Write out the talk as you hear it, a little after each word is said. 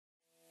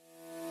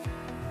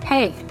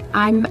Hey,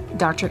 I'm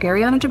Dr.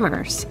 Ariana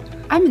Demers.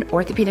 I'm an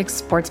orthopedic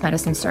sports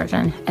medicine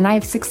surgeon, and I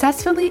have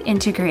successfully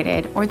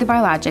integrated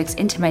orthobiologics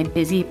into my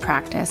busy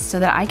practice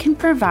so that I can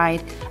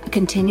provide a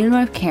continuum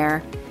of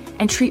care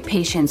and treat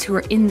patients who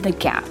are in the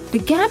gap. The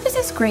gap is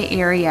this gray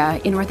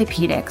area in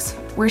orthopedics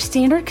where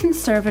standard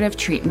conservative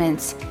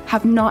treatments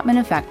have not been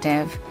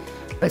effective,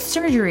 but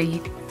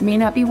surgery may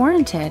not be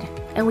warranted.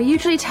 And we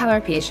usually tell our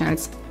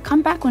patients,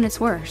 come back when it's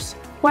worse.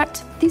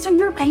 What? These are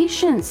your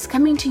patients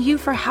coming to you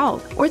for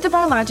help.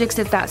 Orthobiologics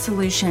is that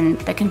solution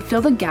that can fill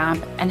the gap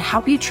and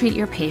help you treat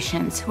your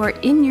patients who are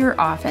in your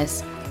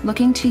office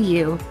looking to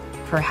you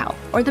for help.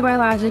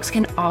 Orthobiologics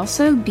can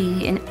also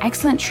be an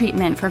excellent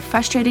treatment for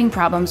frustrating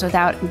problems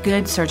without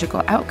good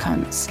surgical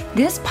outcomes.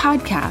 This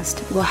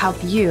podcast will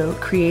help you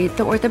create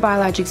the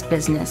orthobiologics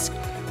business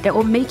that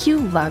will make you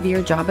love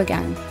your job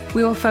again.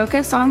 We will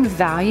focus on the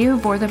value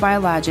of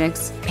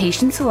orthobiologics,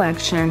 patient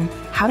selection,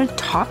 how to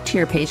talk to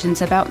your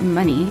patients about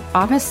money,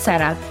 office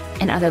setup,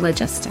 and other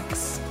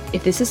logistics.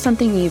 If this is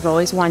something you've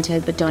always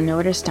wanted but don't know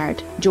where to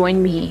start,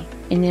 join me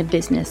in the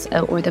Business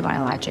of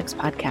Orthobiologics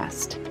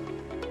podcast.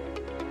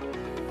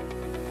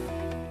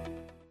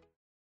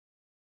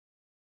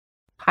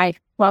 Hi,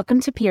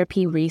 welcome to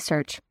PRP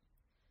Research.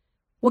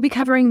 We'll be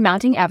covering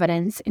mounting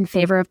evidence in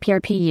favor of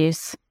PRP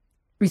use,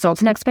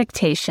 results and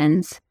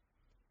expectations,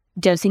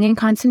 dosing and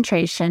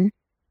concentration,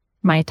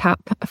 my top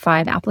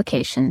 5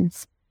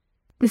 applications.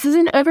 This is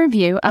an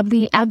overview of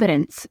the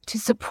evidence to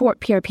support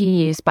PRP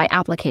use by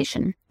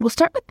application. We'll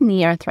start with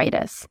knee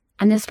arthritis.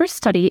 And this first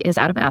study is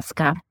out of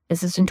ESCA.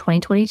 This is in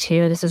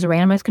 2022. This is a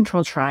randomized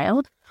controlled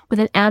trial with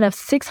an N of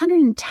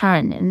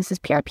 610, and this is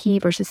PRP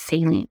versus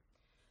saline.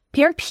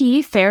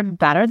 PRP fared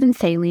better than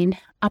saline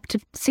up to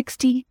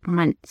 60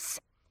 months.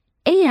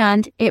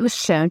 And it was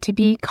shown to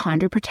be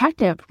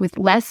chondroprotective with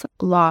less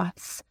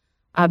loss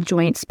of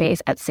joint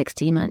space at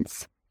 60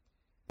 months.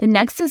 The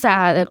next is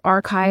the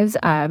Archives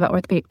of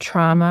Orthopedic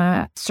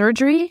Trauma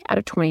Surgery out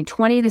of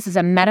 2020. This is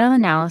a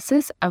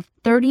meta-analysis of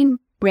 30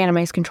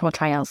 randomized controlled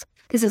trials.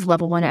 This is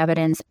level 1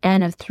 evidence,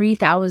 N of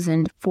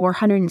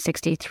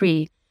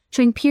 3,463,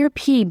 showing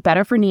PRP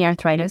better for knee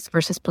arthritis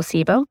versus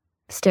placebo,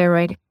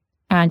 steroid,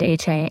 and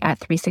HA at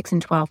 3, 6,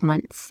 and 12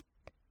 months.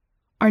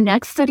 Our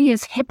next study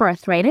is hip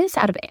arthritis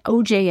out of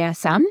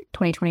OJSM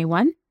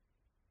 2021.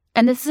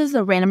 And this is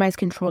a randomized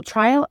controlled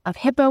trial of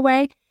hip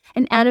OA,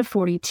 an N of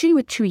 42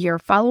 with 2-year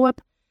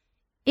follow-up.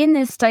 In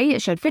this study,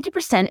 it showed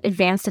 50%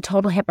 advanced to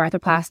total hip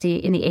arthroplasty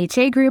in the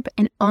HA group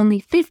and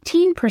only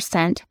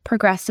 15%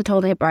 progressed to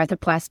total hip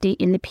arthroplasty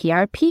in the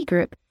PRP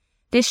group.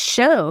 This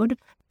showed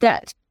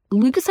that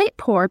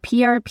leukocyte-poor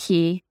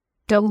PRP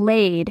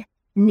delayed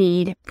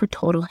need for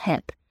total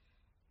hip.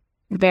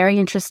 Very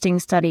interesting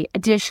study.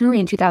 Additionally,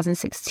 in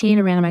 2016,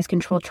 a randomized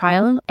controlled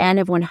trial, N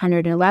of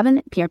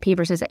 111, PRP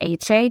versus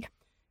HA,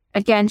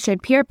 again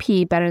showed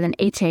PRP better than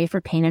HA for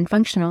pain and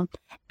functional.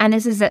 And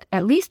this is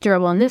at least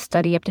durable in this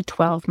study up to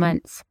 12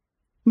 months.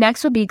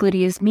 Next will be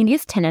gluteus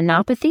medius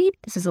tendinopathy.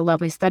 This is a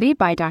lovely study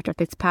by Dr.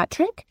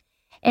 Fitzpatrick.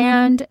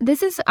 And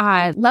this is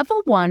a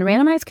level 1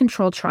 randomized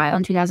controlled trial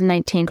in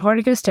 2019,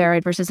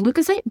 corticosteroid versus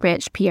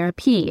leukocyte-rich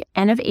PRP.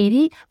 N of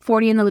 80,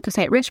 40 in the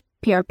leukocyte-rich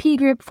PRP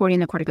group, 40 in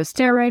the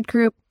corticosteroid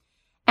group.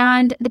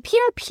 And the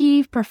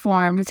PRP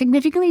performed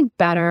significantly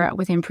better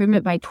with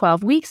improvement by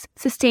 12 weeks,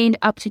 sustained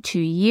up to 2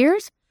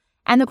 years.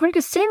 And the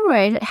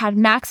corticosteroid had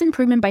max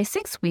improvement by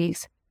 6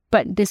 weeks,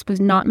 but this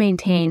was not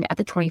maintained at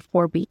the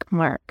 24-week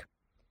mark.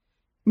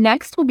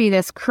 Next will be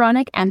this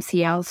chronic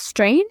MCL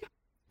strain.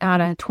 Out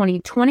of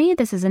 2020,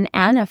 this is an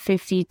N of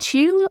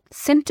 52,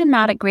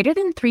 symptomatic greater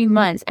than 3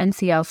 months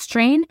MCL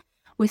strain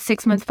with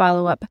 6-month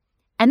follow-up.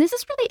 And this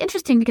is really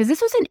interesting because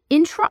this was an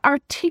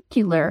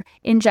intra-articular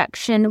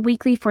injection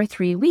weekly for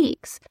 3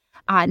 weeks,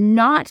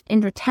 not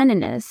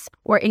intratendinous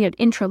or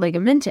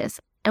intraligamentous.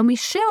 And we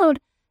showed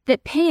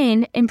that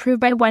pain improved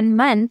by 1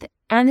 month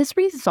and this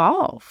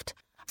resolved.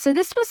 So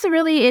this was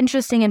really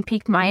interesting and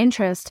piqued my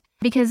interest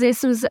because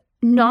this was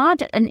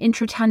not an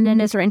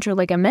intratendinous or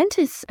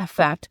intraligamentous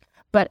effect,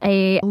 but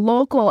a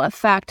local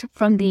effect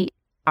from the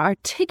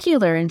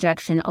articular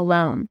injection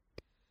alone.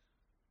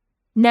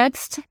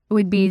 Next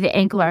would be the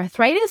ankle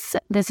arthritis.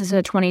 This is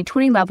a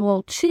 2020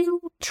 level 2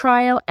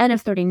 trial, N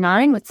of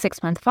 39 with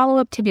 6-month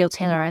follow-up, tibial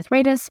talar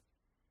arthritis.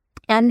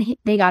 And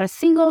they got a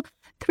single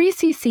 3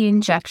 cc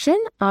injection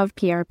of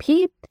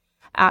PRP.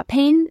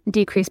 Pain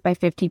decreased by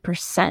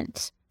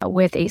 50%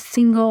 with a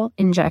single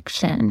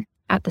injection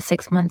at the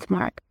 6-month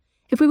mark.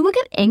 If we look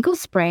at ankle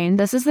sprain,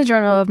 this is the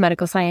Journal of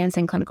Medical Science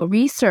and Clinical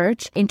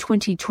Research in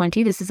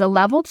 2020. This is a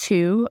level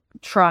 2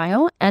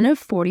 trial, N of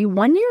 40,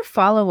 1-year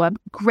follow-up,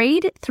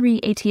 grade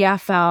 3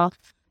 ATFL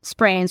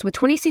sprains with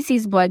 20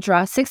 cc's blood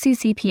draw, 6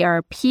 cc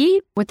PRP,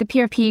 with the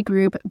PRP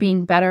group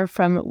being better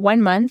from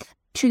 1 month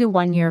to the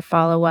 1-year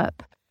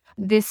follow-up.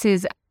 This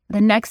is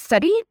the next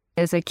study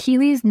is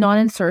Achilles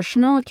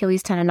non-insertional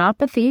Achilles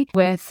tendinopathy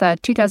with a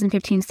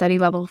 2015 study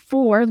level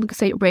 4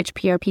 leukocyte-rich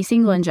PRP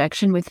single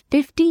injection with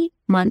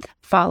 50-month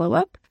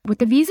follow-up, with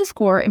the VISA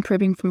score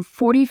improving from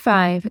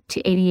 45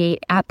 to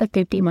 88 at the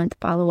 50-month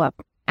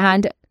follow-up.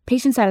 And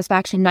patient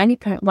satisfaction,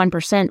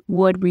 91%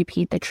 would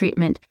repeat the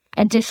treatment.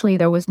 Additionally,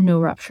 there was no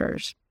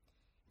ruptures.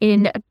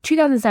 In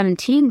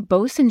 2017,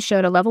 Boson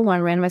showed a level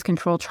 1 randomized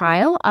controlled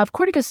trial of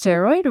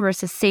corticosteroid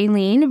versus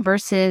saline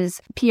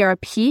versus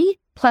PRP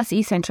plus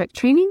eccentric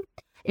training.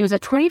 It was a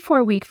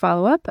 24-week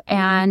follow-up,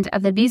 and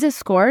the VISA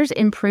scores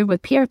improved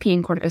with PRP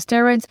and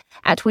corticosteroids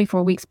at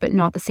 24 weeks, but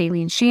not the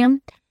saline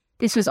sham.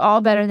 This was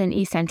all better than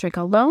eccentric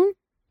alone,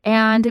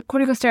 and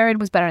corticosteroid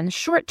was better in the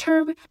short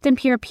term than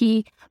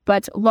PRP,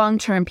 but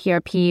long-term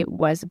PRP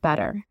was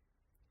better.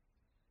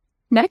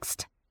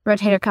 Next,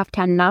 rotator cuff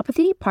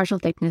tendinopathy, partial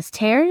thickness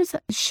tears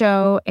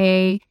show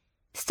a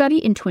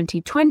study in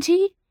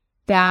 2020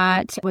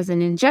 that was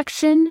an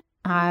injection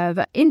of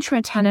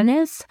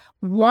intratendinous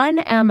 1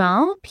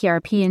 ml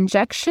PRP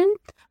injection,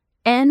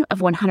 N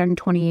of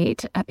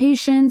 128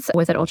 patients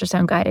with an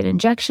ultrasound-guided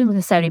injection with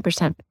a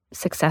 70%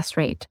 success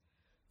rate.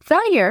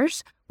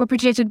 Failures were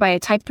predicted by a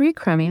type 3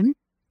 acromion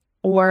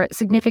or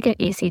significant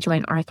AC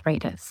joint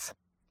arthritis.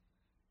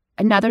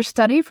 Another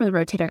study for the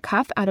rotator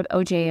cuff out of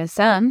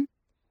OJSM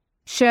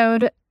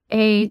showed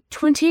a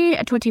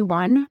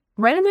 2021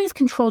 randomized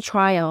controlled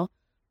trial,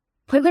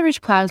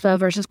 platelet-rich plasma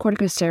versus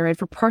corticosteroid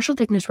for partial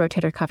thickness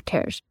rotator cuff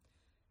tears.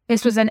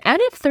 This was an N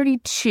of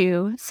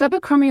 32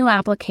 subacromial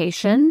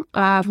application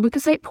of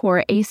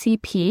leukocyte-poor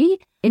ACP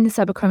in the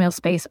subacromial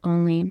space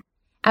only.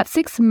 At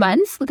 6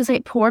 months,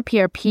 leukocyte-poor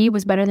PRP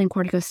was better than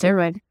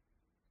corticosteroid.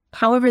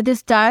 However,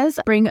 this does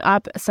bring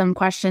up some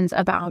questions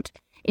about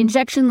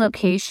injection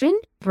location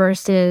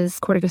versus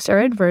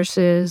corticosteroid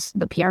versus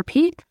the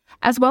PRP,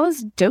 as well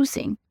as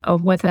dosing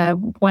with a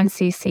 1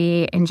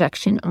 cc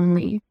injection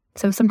only.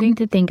 So something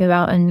to think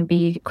about and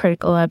be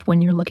critical of when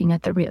you're looking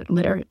at the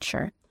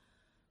literature.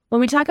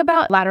 When we talk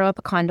about lateral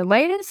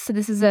epicondylitis, so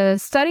this is a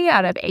study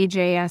out of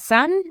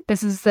AJSM.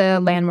 This is the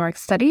landmark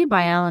study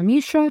by Alan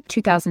Mishra,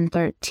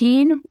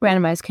 2013,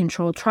 randomized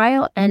controlled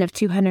trial, N of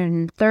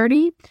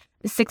 230,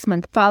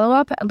 6-month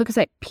follow-up,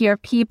 leukocyte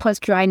PRP plus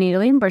dry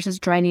needling versus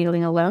dry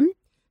needling alone.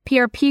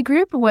 PRP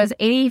group was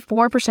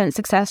 84%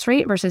 success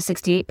rate versus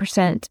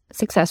 68%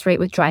 success rate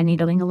with dry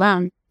needling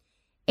alone.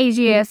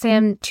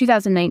 AJSM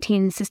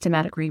 2019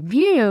 systematic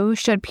review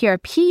showed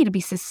PRP to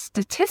be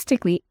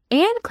statistically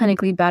and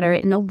clinically better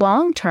in the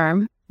long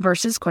term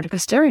versus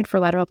corticosteroid for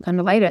lateral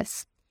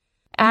epicondylitis.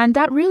 And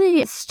that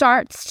really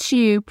starts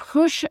to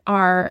push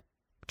our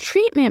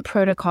treatment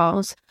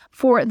protocols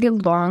for the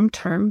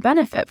long-term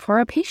benefit for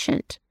a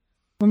patient.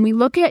 When we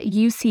look at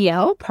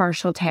UCL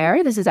partial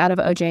tear, this is out of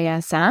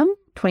OJSM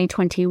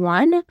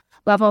 2021,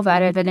 level of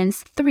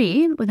evidence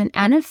 3 with an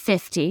N of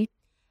 50.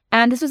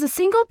 And this was a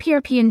single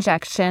PRP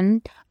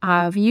injection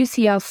of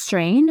UCL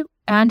strain,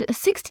 and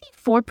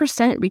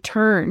 64%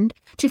 returned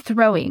to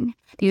throwing.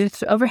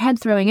 These are overhead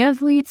throwing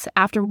athletes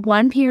after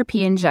 1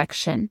 PRP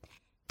injection.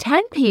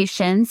 10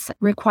 patients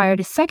required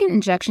a second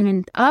injection,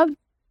 and of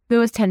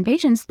those 10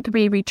 patients,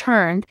 3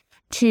 returned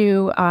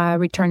to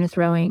return to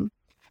throwing.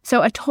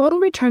 So a total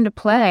return to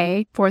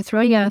play for a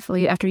throwing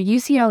athlete after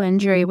UCL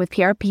injury with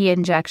PRP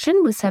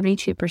injection was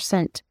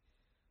 72%.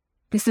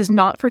 This is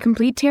not for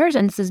complete tears,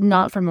 and this is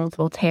not for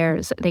multiple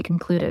tears, they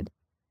concluded.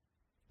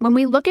 When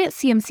we look at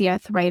CMC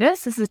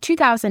arthritis, this is a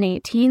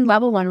 2018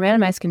 level 1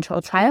 randomized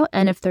controlled trial,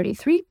 N of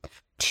 33,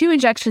 2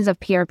 injections of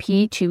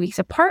PRP 2 weeks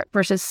apart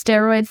versus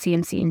steroid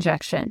CMC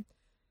injection.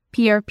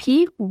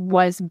 PRP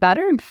was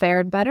better and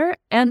fared better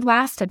and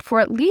lasted for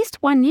at least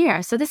 1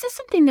 year. So this is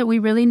something that we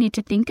really need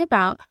to think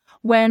about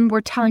when we're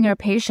telling our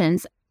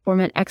patients from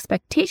an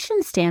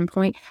expectation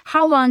standpoint,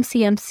 how long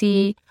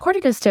CMC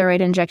corticosteroid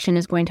injection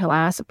is going to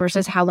last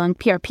versus how long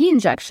PRP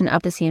injection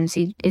of the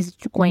CMC is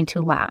going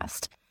to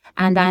last.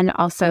 And then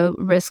also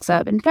risks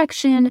of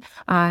infection,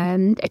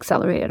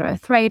 accelerated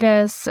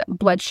arthritis,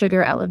 blood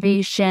sugar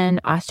elevation,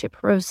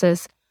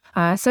 osteoporosis.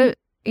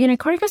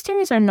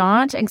 Corticosteroids are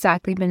not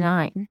exactly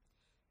benign.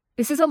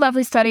 This is a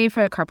lovely study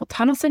for carpal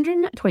tunnel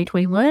syndrome,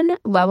 2021,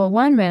 level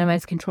 1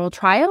 randomized controlled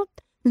trial.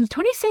 There were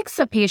 26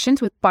 patients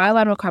with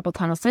bilateral carpal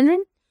tunnel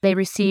syndrome. They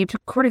received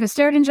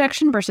corticosteroid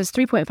injection versus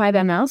 3.5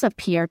 mLs of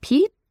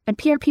PRP, and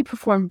PRP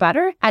performed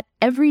better at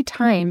every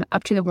time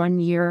up to the 1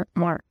 year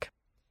mark.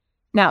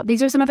 Now,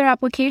 these are some other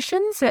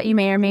applications that you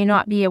may or may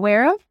not be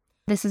aware of.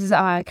 This is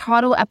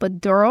caudal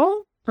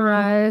epidural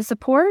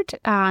support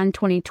in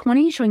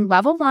 2020, showing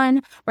level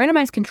 1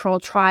 randomized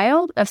controlled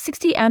trial of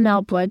 60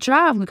 ml blood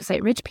draw of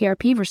leukocyte-rich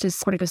PRP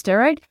versus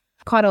corticosteroid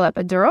caudal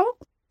epidural.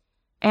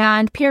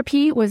 And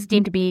PRP was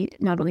deemed to be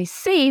not only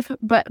safe,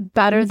 but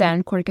better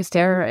than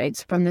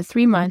corticosteroids from the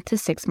 3-month to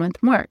 6-month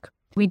mark.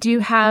 We do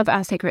have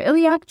a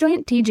sacroiliac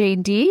joint,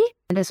 TJD.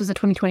 And this was a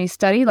 2020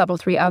 study, level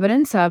 3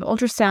 evidence of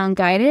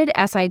ultrasound-guided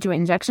SI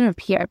joint injection of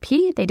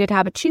PRP. They did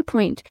have a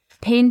 2-point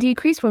pain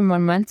decrease from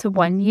 1 month to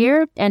 1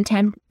 year and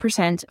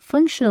 10%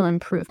 functional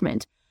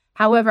improvement.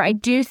 However, I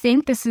do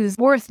think this is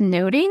worth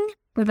noting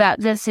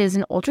that this is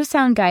an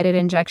ultrasound-guided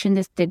injection.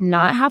 This did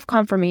not have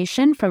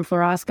confirmation from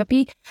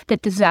fluoroscopy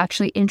that this is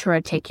actually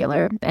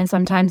intra-articular. And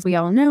sometimes we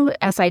all know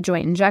SI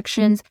joint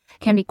injections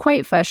can be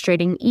quite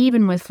frustrating,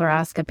 even with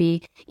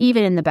fluoroscopy,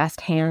 even in the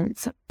best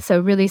hands. So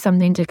really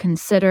something to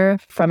consider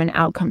from an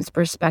outcomes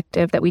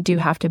perspective, that we do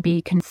have to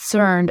be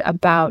concerned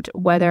about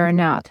whether or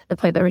not the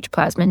platelet-rich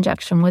plasma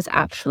injection was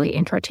actually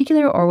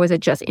intra-articular or was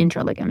it just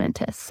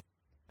intraligamentous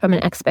from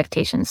an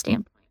expectation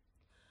standpoint.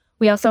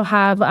 We also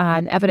have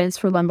evidence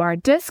for lumbar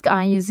disc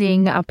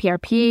using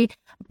PRP,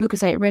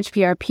 leukocyte-rich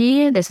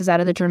PRP. This is out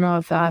of the Journal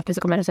of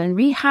Physical Medicine and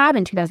Rehab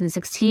in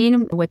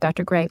 2016 with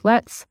Dr. Greg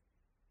Lutz.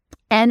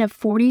 N of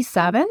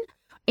 47,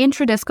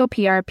 intradiscal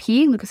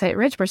PRP,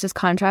 leukocyte-rich versus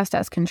contrast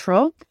as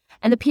control.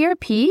 And the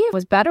PRP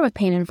was better with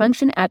pain and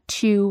function at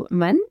 2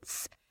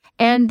 months.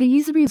 And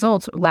these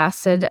results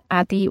lasted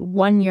at the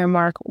 1-year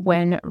mark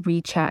when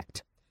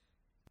rechecked.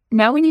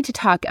 Now we need to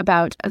talk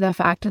about the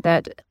fact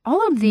that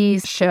all of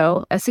these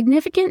show a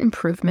significant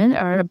improvement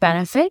or a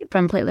benefit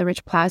from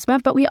platelet-rich plasma,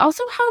 but we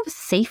also have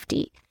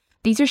safety.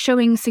 These are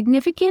showing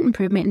significant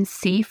improvement in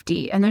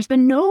safety, and there's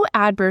been no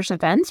adverse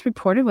events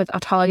reported with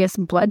autologous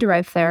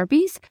blood-derived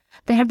therapies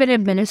that have been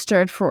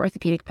administered for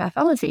orthopedic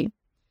pathology.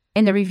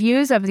 In the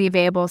reviews of the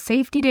available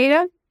safety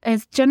data,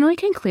 it's generally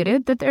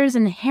concluded that there is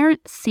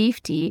inherent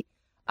safety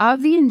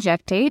of the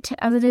injectate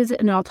as it is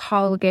an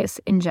autologous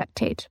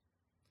injectate.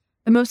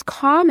 The most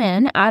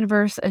common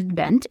adverse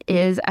event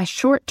is a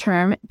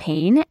short-term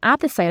pain at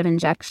the site of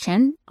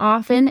injection,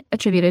 often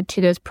attributed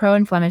to those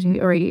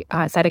pro-inflammatory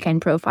cytokine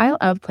profile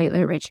of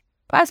platelet-rich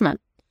plasma.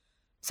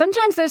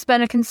 Sometimes there's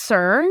been a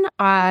concern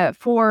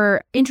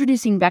for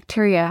introducing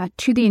bacteria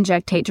to the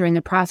injectate during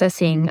the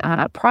processing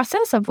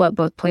process of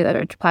both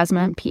platelet-rich plasma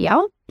and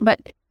PL,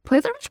 but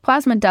platelet-rich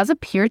plasma does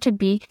appear to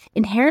be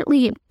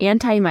inherently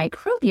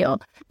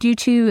antimicrobial due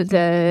to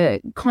the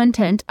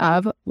content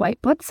of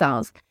white blood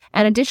cells.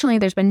 And additionally,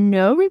 there's been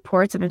no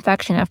reports of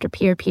infection after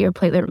PRP or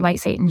platelet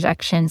lysate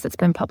injections that's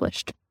been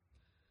published.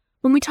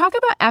 When we talk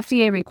about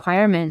FDA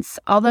requirements,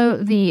 although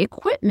the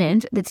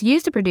equipment that's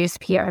used to produce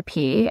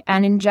PRP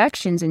and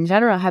injections in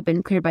general have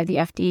been cleared by the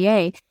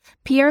FDA,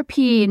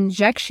 PRP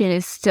injection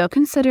is still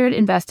considered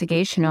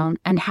investigational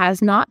and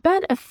has not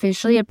been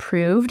officially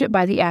approved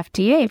by the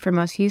FDA for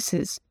most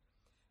uses.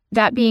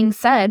 That being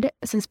said,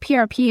 since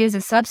PRP is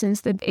a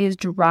substance that is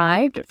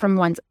derived from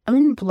one's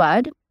own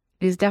blood,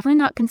 it is definitely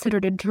not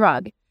considered a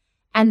drug,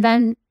 and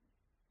then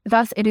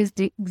thus it is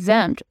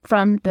exempt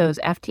from those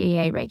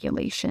FDA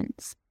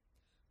regulations.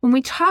 When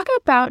we talk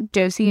about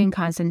dosing and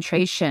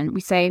concentration, we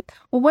say,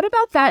 well, what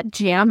about that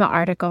JAMA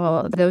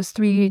article, those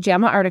 3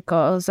 JAMA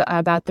articles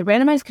about the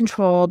randomized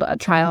controlled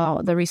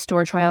trial, the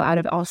RESTORE trial out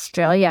of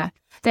Australia,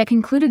 that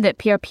concluded that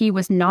PRP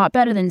was not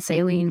better than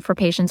saline for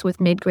patients with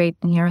mid-grade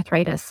knee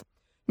arthritis?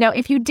 Now,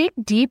 if you dig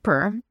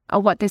deeper,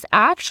 what this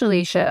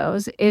actually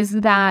shows is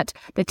that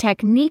the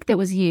technique that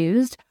was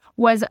used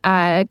was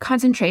a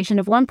concentration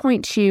of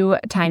 1.2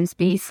 times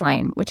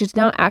baseline, which is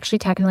not actually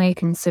technically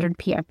considered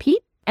PRP.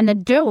 And the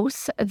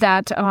dose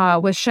that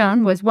was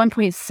shown was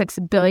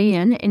 1.6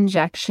 billion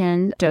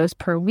injection dose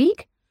per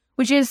week,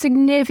 which is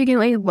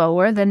significantly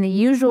lower than the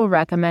usual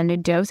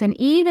recommended dose. And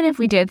even if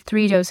we did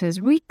 3 doses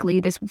weekly,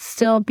 this would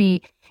still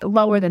be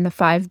lower than the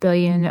 5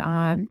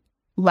 billion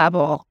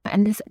level.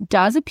 And this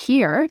does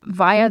appear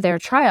via their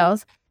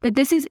trials that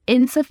this is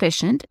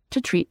insufficient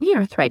to treat knee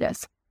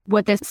arthritis.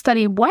 What this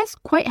study was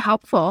quite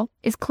helpful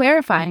is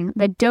clarifying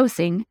that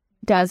dosing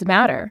does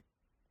matter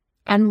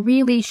and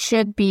really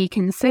should be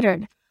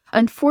considered.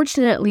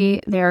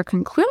 Unfortunately, their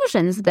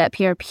conclusions that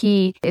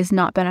PRP is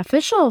not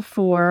beneficial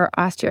for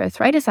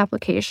osteoarthritis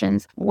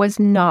applications was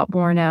not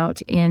borne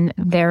out in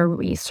their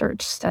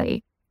research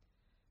study.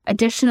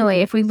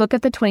 Additionally, if we look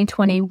at the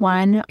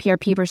 2021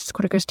 PRP versus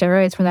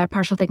corticosteroids for that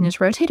partial thickness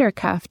rotator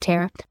cuff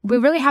tear, we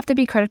really have to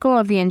be critical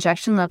of the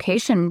injection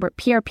location, where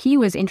PRP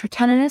was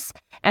intratendinous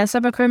and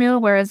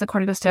subacromial, whereas the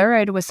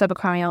corticosteroid was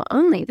subacromial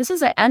only. This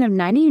is an N of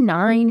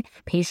 99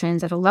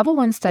 patients at a level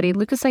 1 study,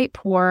 leukocyte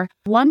poor,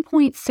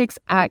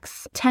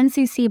 1.6x, 10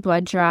 cc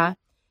blood draw.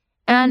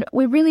 And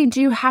we really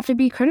do have to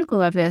be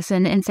critical of this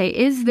and say,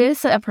 is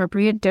this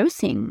appropriate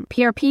dosing?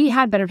 PRP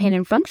had better pain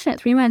and function at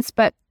 3 months,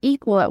 but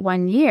equal at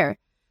 1 year.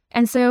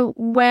 And so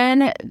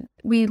when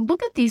we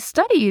look at these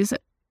studies,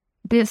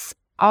 this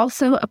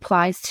also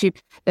applies to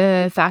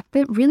the fact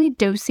that really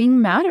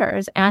dosing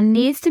matters and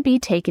needs to be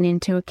taken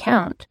into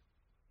account.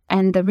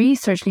 And the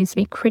research needs to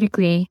be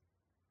critically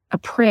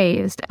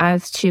appraised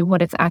as to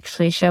what it's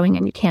actually showing,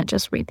 and you can't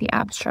just read the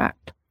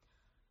abstract.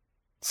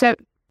 So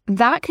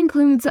that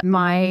concludes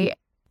my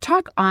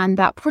talk on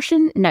that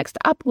portion. Next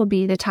up will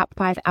be the top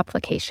 5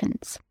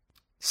 applications.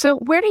 So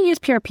where to use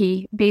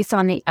PRP based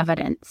on the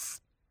evidence?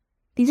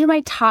 These are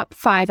my top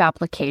 5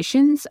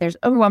 applications. There's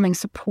overwhelming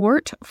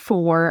support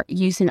for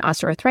use in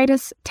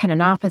osteoarthritis,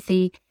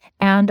 tendinopathy,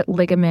 and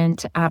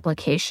ligament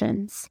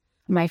applications.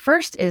 My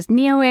first is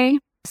knee OA.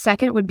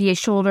 Second would be a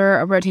shoulder,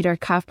 a rotator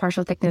cuff,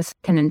 partial thickness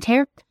tendon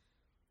tear.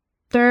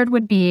 Third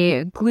would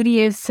be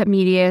gluteus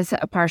medius,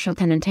 a partial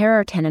tendon tear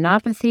or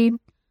tendinopathy.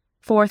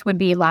 Fourth would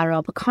be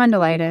lateral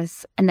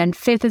epicondylitis. And then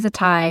fifth is a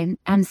tie,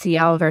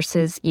 MCL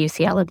versus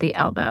UCL of the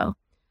elbow.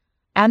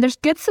 And there's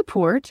good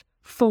support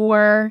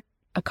for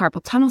a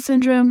carpal tunnel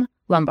syndrome,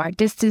 lumbar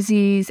disc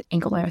disease,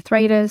 ankle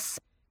arthritis,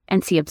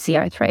 and CFC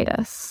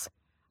arthritis.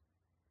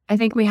 I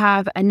think we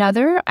have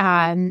another.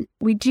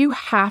 We do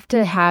have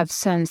to have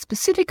some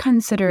specific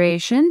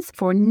considerations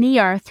for knee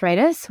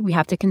arthritis. We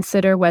have to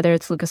consider whether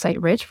it's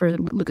leukocyte-rich or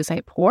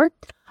leukocyte-poor.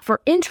 For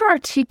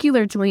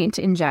intra-articular joint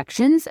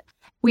injections,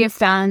 we have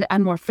found a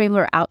more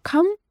favorable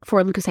outcome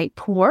for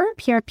leukocyte-poor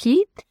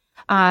PRP.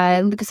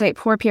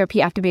 Leukocyte-poor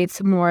PRP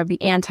activates more of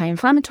the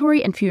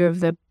anti-inflammatory and fewer of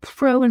the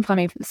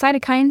pro-inflammatory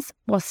cytokines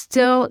while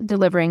still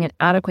delivering an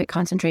adequate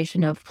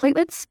concentration of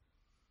platelets.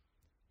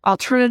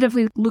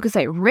 Alternatively,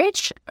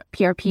 leukocyte-rich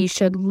PRP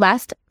showed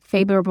less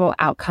favorable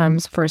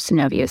outcomes for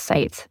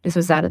synoviocytes. This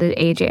was out of the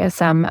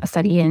AJSM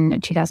study in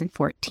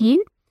 2014.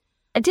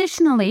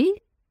 Additionally,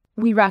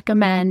 we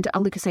recommend a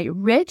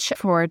leukocyte-rich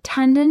for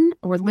tendon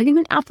or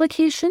ligament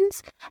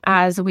applications,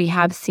 as we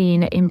have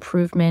seen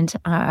improvement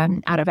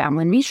out of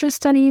Amlin Mishra's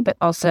study, but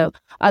also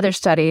other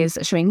studies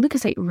showing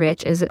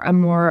leukocyte-rich is a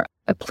more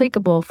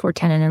applicable for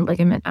tendon and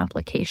ligament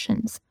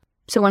applications.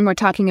 So when we're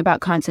talking about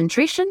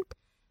concentration,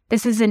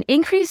 this is an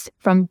increase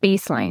from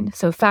baseline,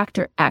 so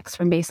factor X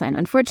from baseline.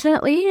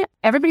 Unfortunately,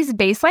 everybody's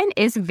baseline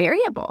is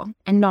variable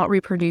and not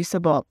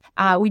reproducible.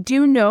 We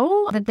do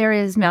know that there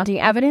is mounting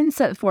evidence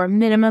for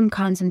minimum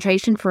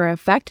concentration for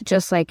effect,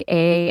 just like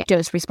a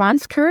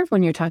dose-response curve.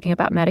 When you're talking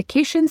about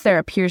medications, there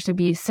appears to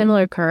be a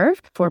similar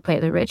curve for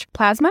platelet-rich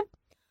plasma.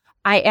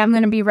 I am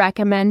going to be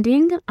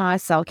recommending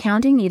cell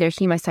counting, either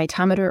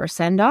hemocytometer or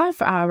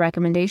send-off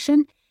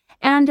recommendation.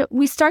 And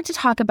we start to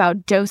talk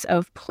about dose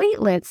of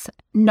platelets,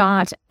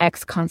 not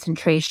X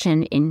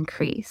concentration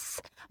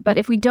increase. But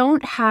if we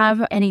don't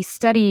have any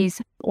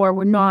studies or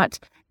we're not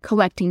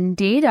collecting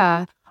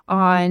data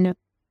on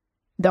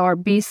our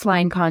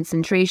baseline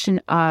concentration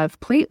of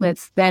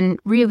platelets, then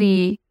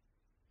really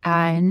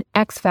an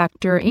X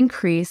factor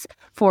increase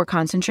for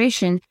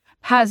concentration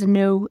has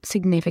no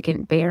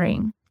significant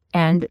bearing.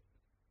 And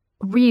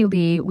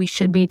really, we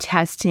should be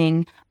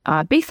testing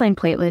baseline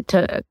platelet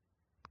to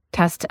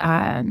test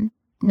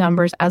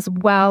numbers as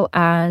well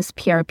as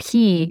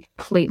PRP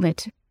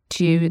platelet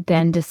to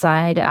then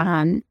decide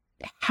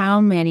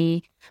how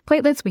many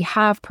platelets we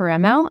have per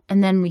ml.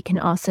 And then we can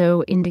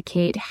also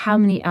indicate how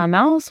many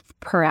mLs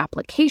per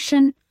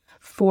application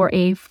for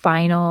a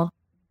final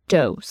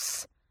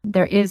dose.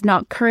 There is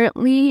not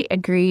currently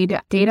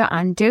agreed data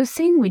on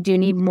dosing. We do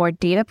need more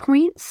data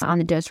points on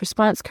the dose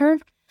response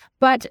curve,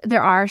 but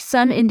there are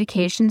some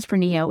indications for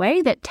knee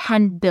OA that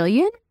 10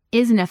 billion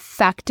is an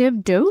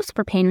effective dose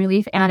for pain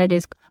relief, and it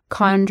is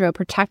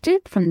chondroprotective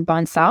from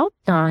Bonsall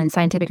in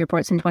Scientific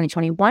Reports in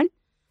 2021.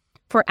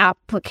 For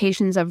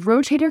applications of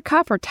rotator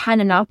cuff or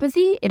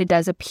tendinopathy, it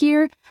does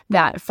appear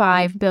that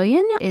 5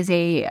 billion is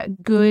a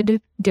good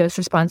dose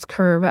response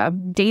curve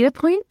data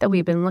point that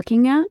we've been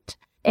looking at.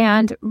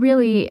 And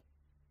really,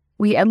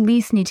 we at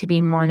least need to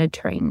be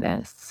monitoring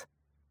this.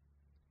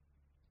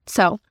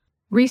 So,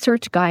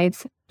 research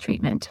guides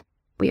treatment.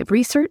 We have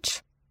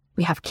research,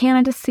 we have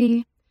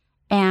candidacy,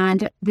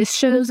 and this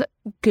shows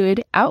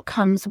good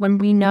outcomes when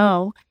we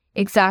know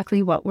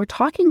exactly what we're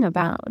talking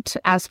about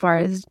as far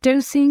as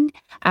dosing,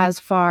 as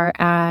far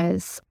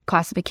as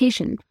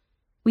classification.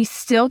 We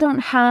still don't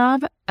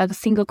have a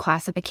single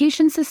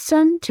classification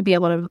system to be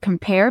able to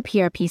compare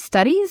PRP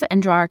studies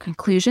and draw our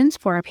conclusions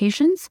for our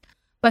patients.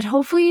 But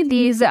hopefully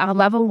these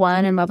level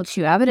 1 and level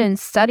 2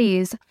 evidence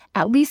studies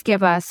at least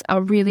give us a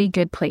really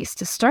good place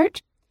to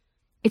start.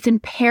 It's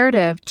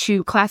imperative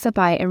to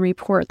classify and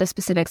report the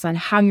specifics on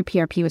how your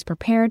PRP was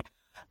prepared,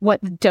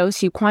 what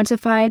dose you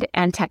quantified,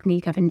 and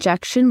technique of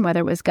injection,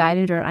 whether it was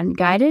guided or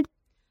unguided.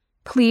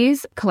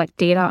 Please collect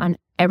data on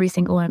every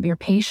single one of your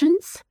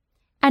patients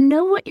and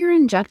know what you're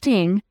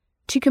injecting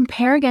to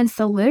compare against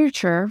the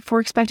literature for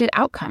expected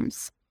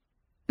outcomes.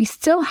 We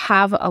still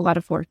have a lot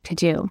of work to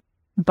do,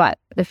 but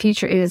the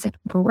future is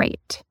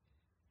great.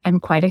 I'm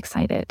quite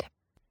excited.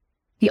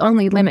 The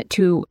only limit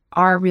to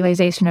our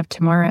realization of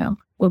tomorrow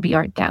will be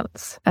our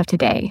doubts of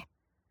today.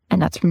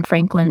 And that's from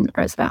Franklin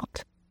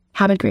Roosevelt.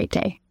 Have a great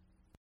day.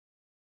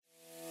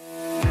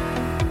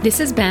 This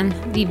has been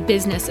the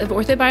Business of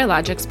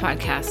Orthobiologics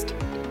podcast.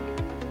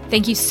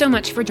 Thank you so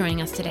much for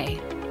joining us today.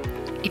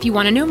 If you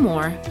want to know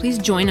more, please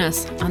join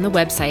us on the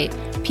website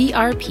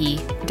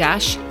prp-now.com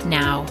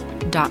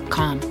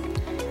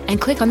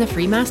and click on the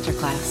free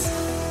masterclass.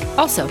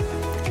 Also,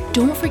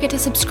 don't forget to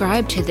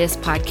subscribe to this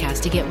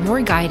podcast to get more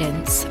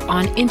guidance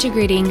on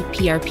integrating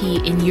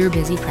PRP in your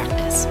busy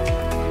practice.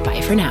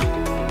 Bye for now.